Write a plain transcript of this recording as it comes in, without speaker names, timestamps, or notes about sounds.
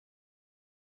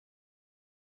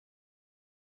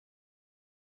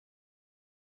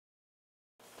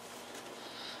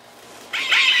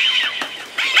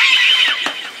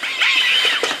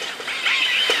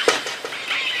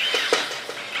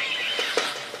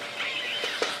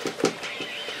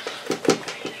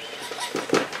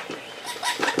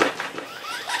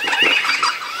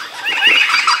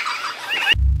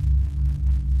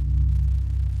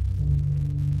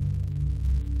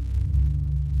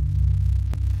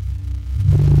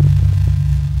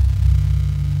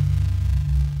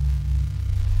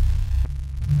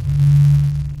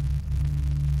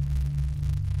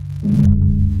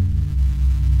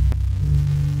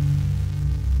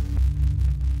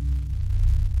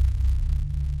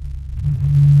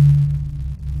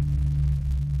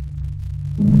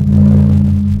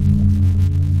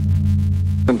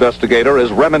investigator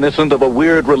is reminiscent of a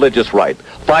weird religious rite.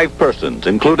 5 persons,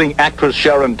 including actress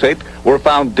Sharon Tate, were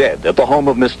found dead at the home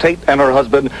of Miss Tate and her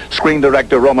husband, screen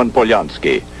director Roman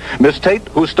Polanski. Miss Tate,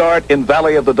 who starred in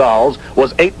Valley of the Dolls,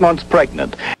 was 8 months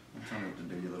pregnant. I'm trying to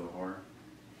do, you little whore.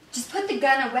 Just put the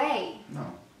gun away.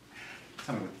 No.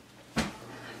 Tell me what.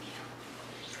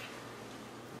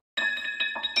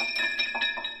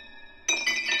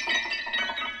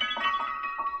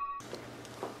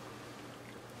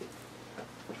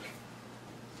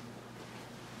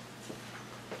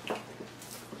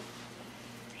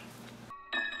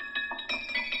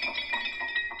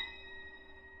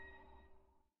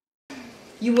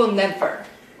 You will never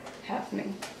have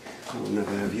me. I will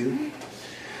never have you.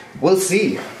 We'll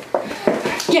see.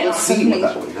 Get off of me.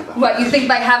 What, you think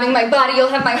by having my body you'll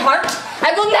have my heart?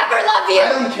 I will never love you! I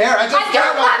don't care, I just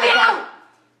care about don't love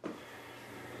you!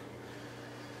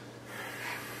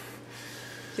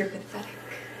 You're pathetic.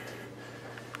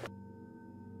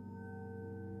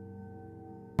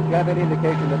 Do you have any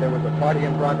indication that there was a party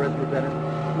in progress with Dennis?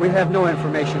 We have no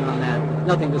information on that.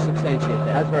 Nothing to substantiate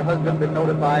that. Has her husband been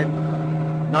notified?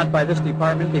 Not by this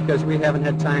department because we haven't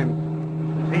had time.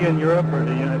 Is he in Europe or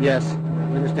the United States? Yes,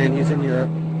 we understand he's in Europe.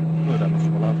 Who is that,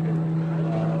 Mr. Polanski?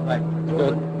 Right.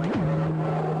 Good.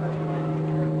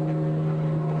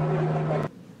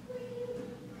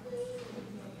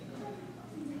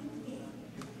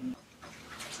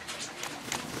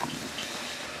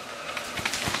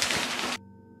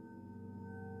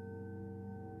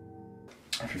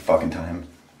 Every fucking time.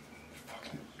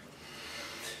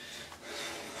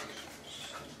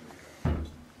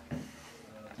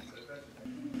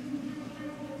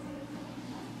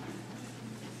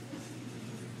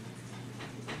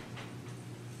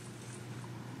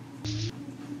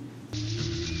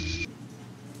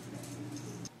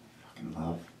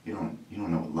 Love. You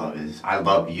don't know what love is. I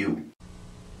love you.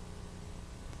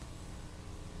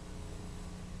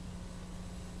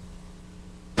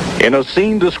 In a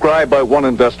scene described by one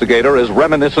investigator as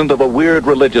reminiscent of a weird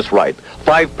religious rite,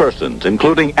 5 persons,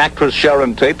 including actress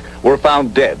Sharon Tate, were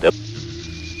found dead. You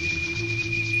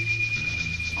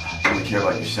only care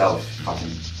about yourself, fucking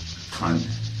cunt.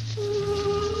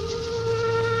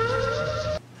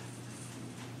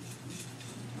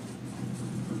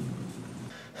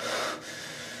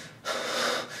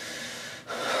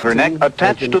 Her neck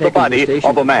attached to the body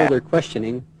of a man. Further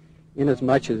questioning,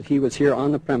 inasmuch as he was here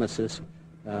on the premises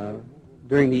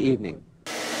during the evening.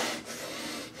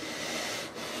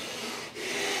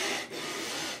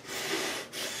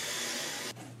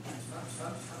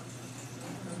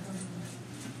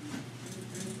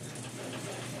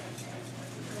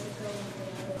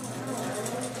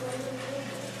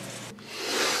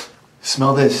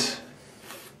 Smell this,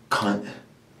 cunt.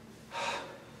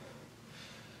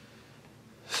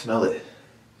 Smell it.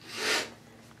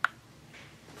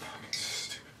 Fucking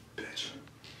stupid bitch.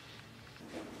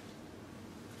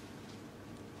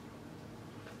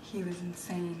 He was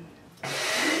insane.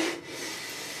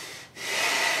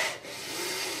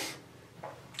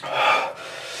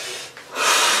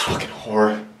 Fucking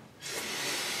whore.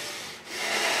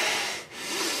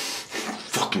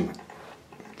 Fucking.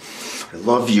 I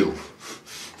love you.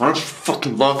 Why don't you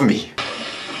fucking love me?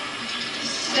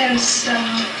 Since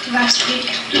last week.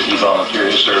 Did he volunteer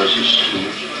his services to you?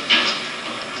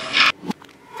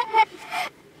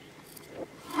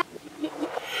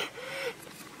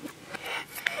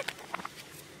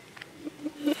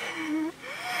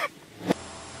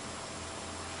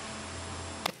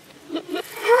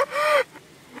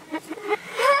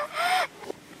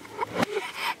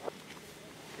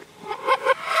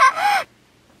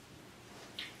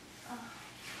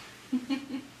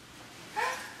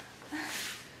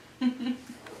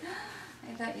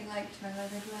 I thought you liked my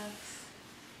leather gloves.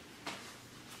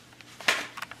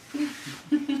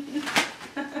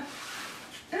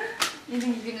 You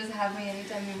think you can just have me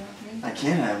anytime you want me? I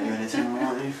can't have you anytime I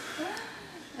want you.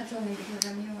 That's only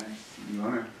because I'm yours. You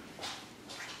are.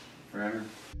 Forever.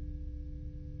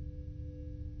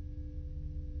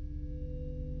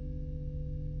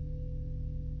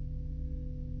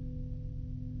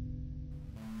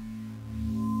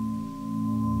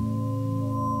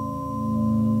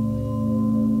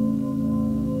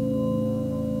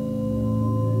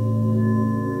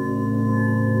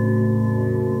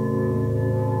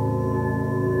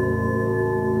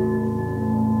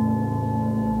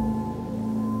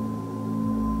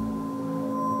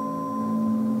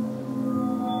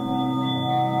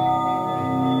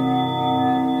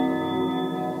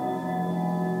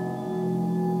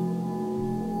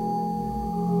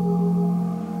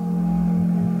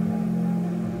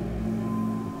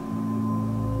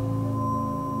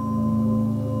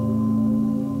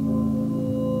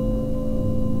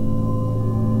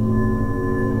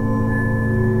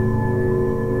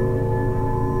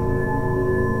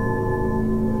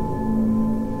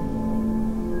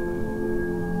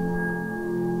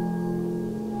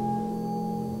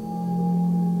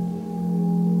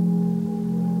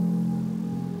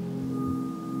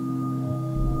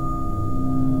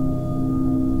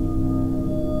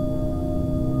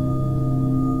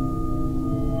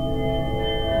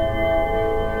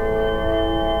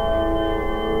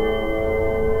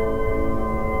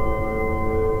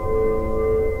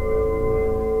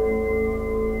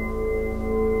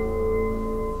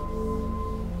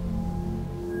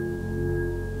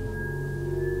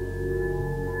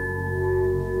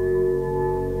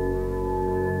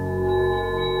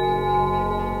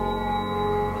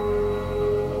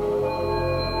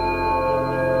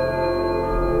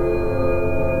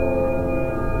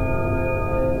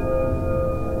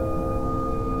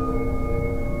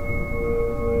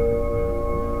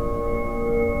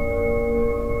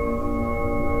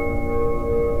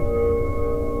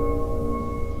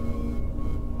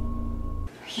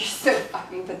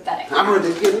 you pathetic. I'm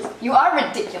ridiculous. You are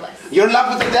ridiculous. You're in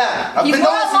love with the dad. I've He's been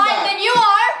more noticing alive that. than you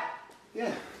are.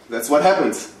 Yeah, that's what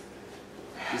happens.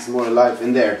 He's more alive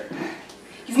in there.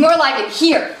 He's more alive in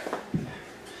here.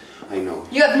 I know.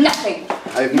 You have nothing.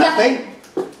 I have nothing?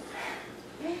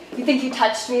 You think you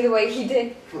touched me the way he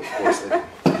did? Of course I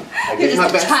do. I You're gave my just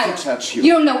a best child. to touch you.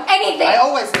 You don't know anything. I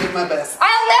always give my best.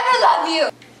 I'll never love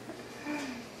you.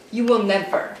 You will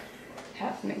never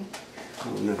have me.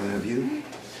 I'll never have you.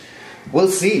 We'll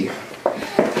see.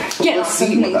 Get We'll off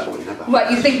see of me. what that will never.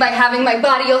 What, you think by having my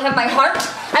body you'll have my heart?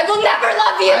 I will never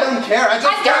love you. I don't care. I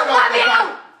just care don't about love you. the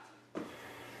body.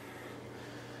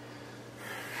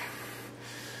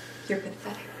 You're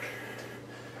pathetic.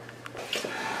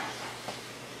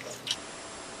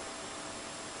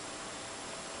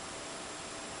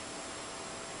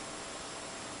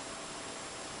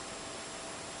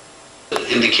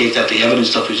 Indicate that the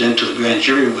evidence they'll present to the grand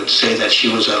jury would say that she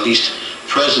was at least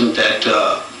present at...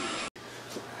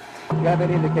 Do you have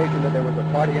any indication that there was a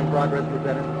party in progress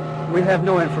presented? We have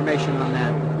no information on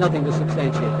that. Nothing to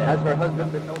substantiate that. Has her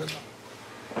husband been notified?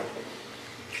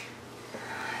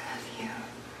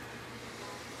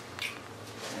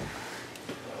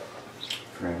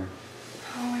 Forever.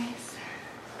 Always.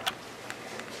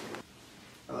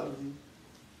 I love you.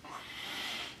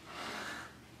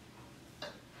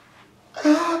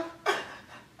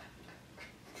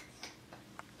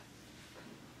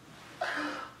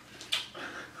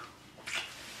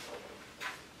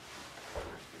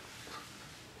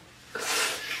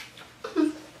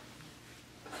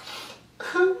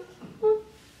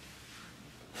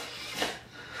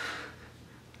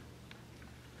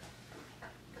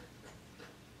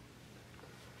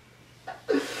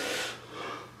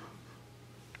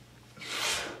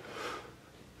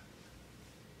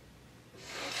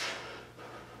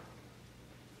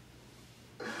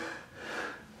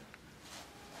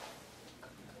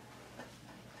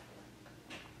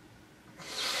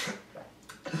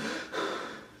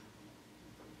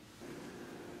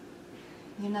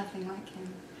 You're nothing like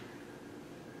him.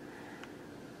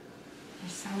 You're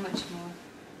so much more.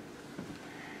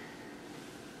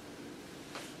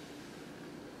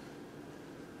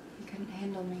 You couldn't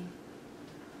handle me.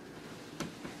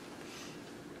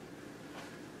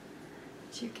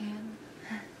 But you can.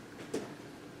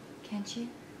 Can't you?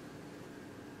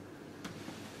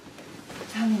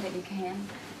 Tell me that you can.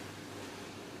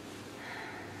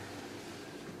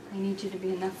 I need you to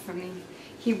be enough for me.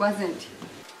 He wasn't.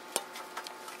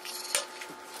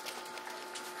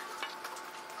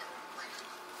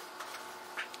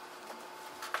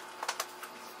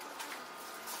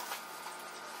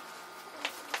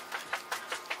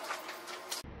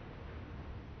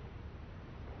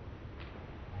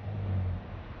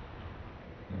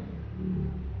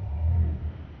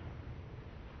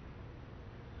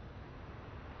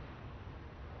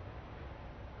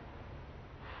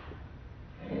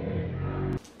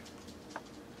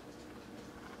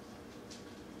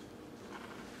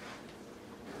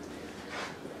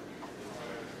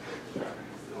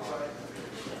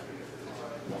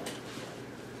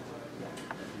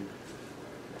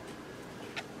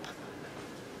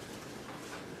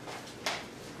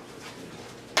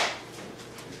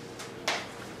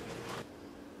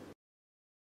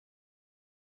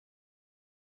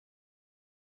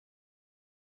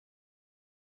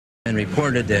 And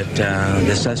reported that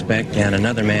the suspect and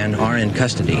another man are in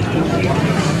custody.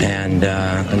 And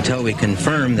until we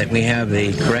confirm that we have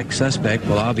the correct suspect,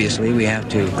 well, obviously we have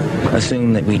to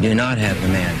assume that we do not have the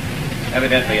man.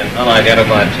 Evidently, an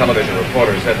unidentified television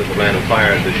reporter said that the man who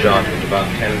fired the shot was about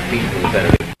 10 feet from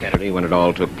Senator Kennedy when it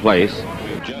all took place.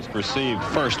 We've just received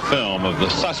first film of the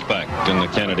suspect in the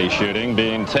Kennedy shooting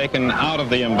being taken out of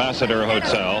the Ambassador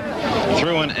Hotel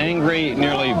through an angry,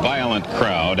 nearly violent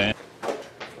crowd.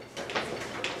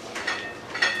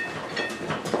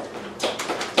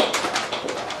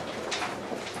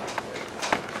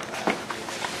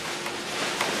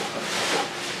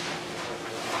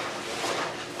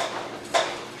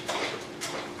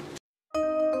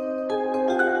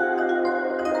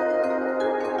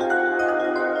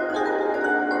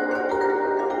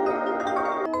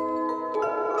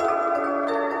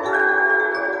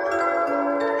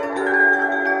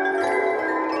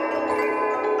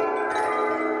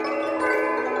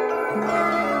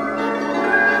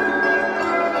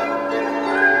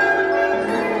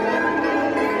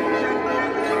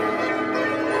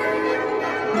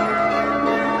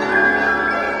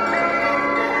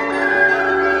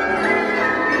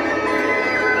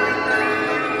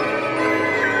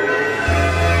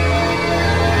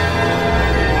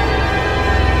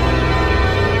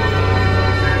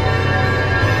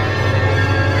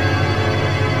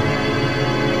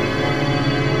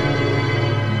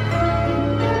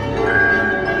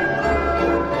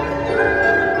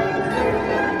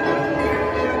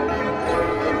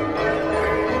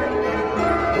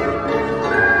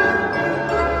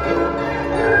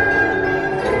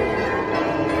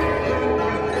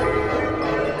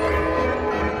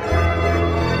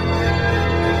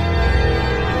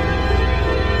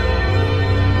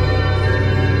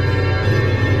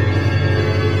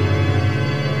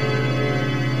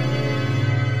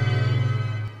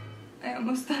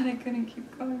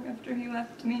 after he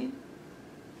left me.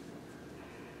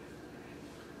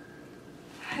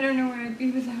 I don't know where I'd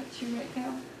be without you right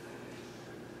now.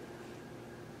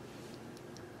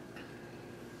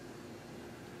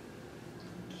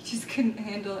 He just couldn't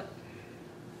handle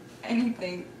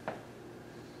anything.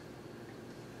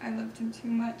 I loved him too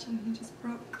much and he just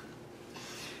broke.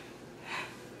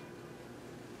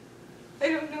 I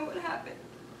don't know what happened.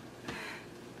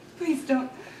 Please don't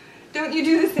you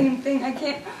do the same thing. I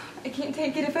can't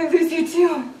take it if I lose you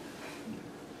too.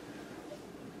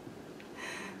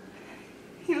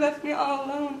 He left me all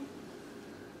alone.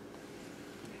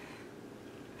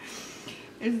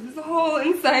 There's this hole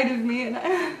inside of me and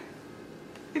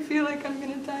I feel like I'm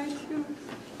gonna die too.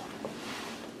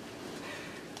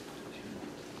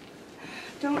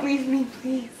 Don't leave me,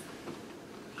 please.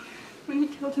 When he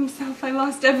killed himself, I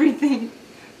lost everything.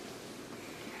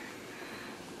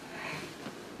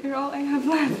 You're all I have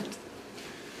left.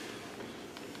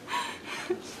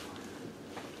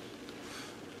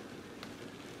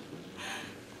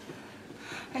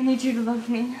 I need you to love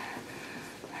me.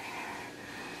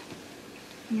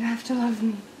 You have to love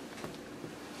me.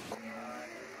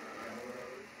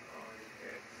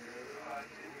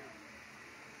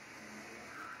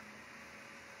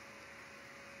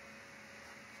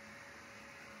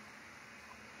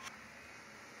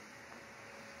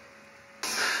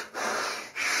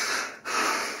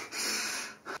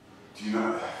 Do you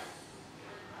know?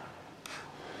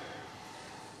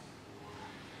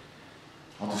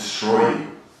 I'll destroy you.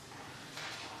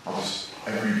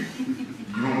 Every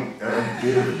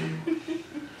bit of you.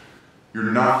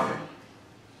 You're nothing.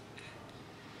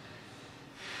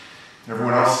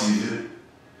 Everyone else sees it.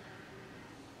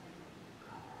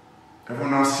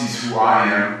 Everyone else sees who I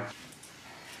am.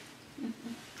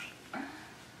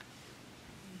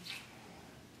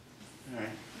 All right.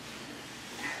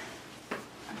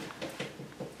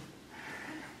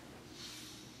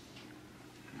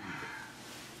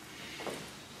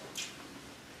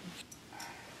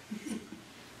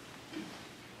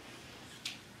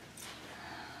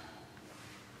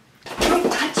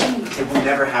 It will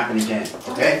never happen again,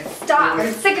 okay? Stop!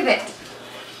 I'm sick of it!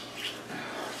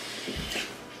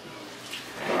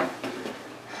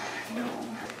 No.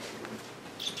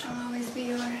 I'll always be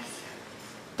yours.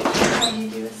 Why do you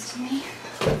do this to me?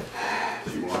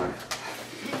 You want it?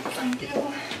 I do.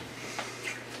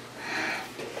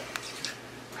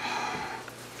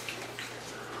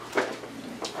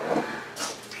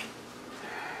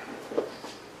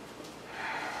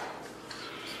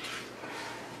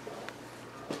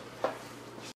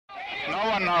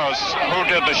 Who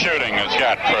did the shooting as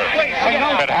yet.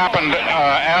 It happened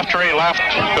after he left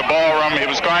the ballroom. He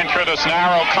was going through this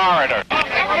narrow corridor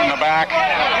in the back,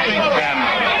 and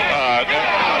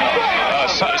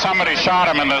somebody shot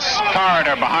him in this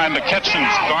corridor behind the kitchens,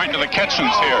 going to the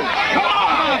kitchens here.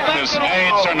 His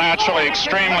aides are naturally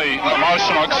extremely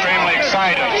emotional, extremely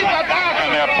excited,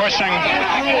 and they're pushing.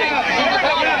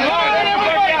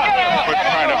 We're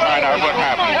trying to find out what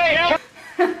happened.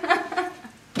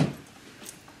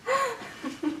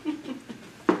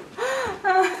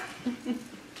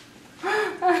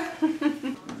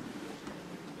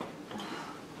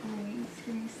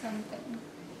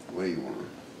 What do you want?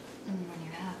 When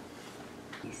you have.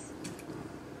 Please.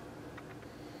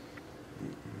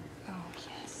 Oh,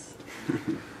 yes.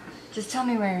 Just tell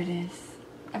me where it is.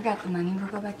 I've got the money. We'll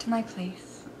go back to my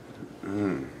place.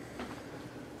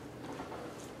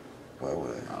 Why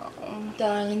would I? Oh,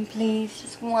 darling, please.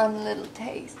 Just one little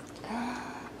taste.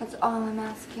 That's all I'm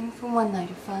asking for one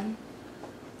night of fun.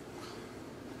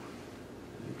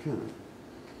 You can.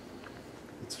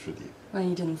 It's for you. Well,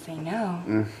 you didn't say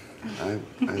no.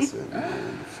 I said no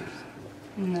in the first.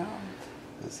 No.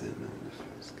 I said no in the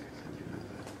first case, and you know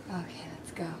that. Okay,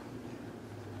 let's go.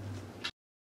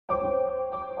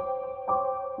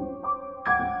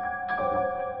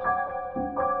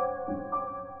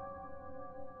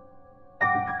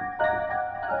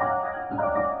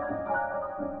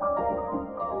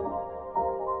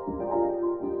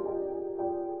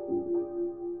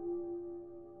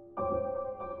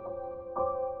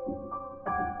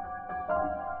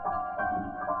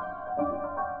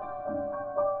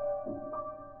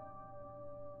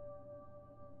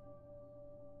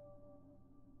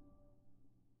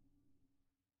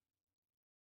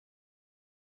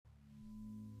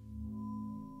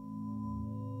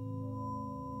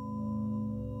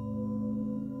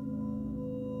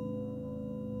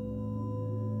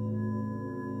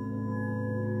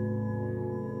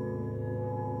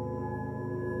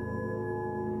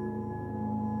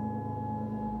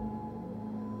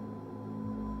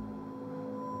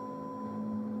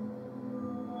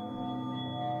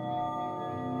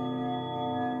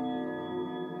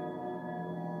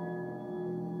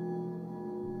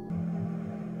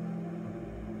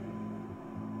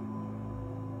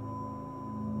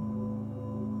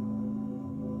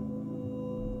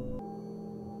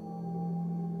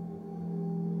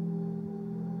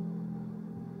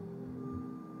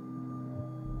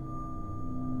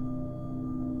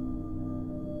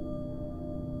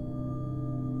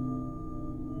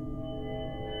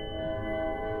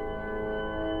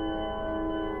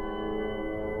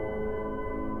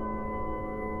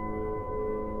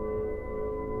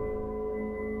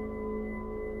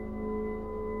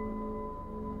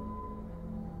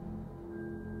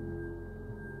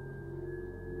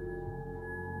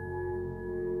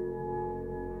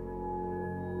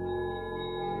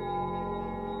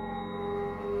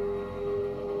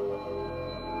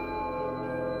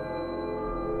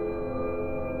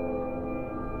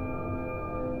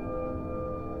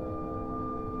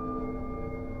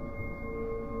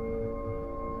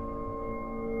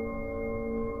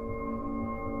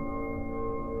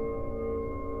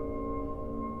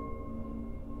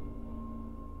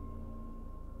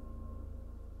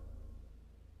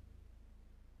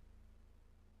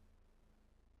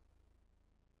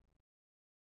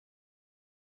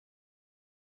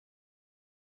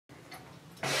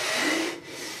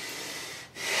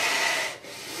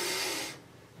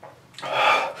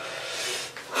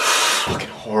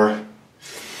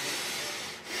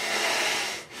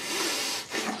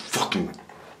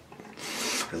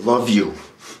 love you.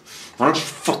 Why don't you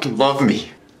fucking love me?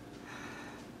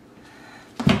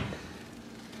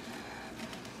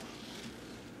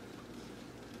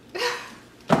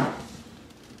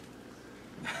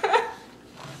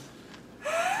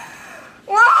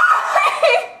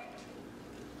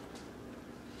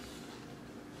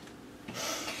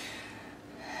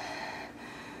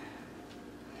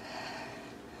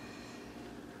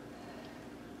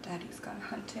 Daddy's gone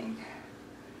hunting.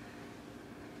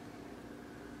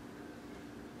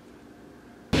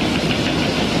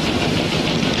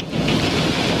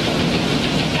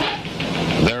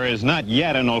 There is not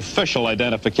yet an official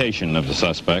identification of the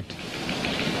suspect.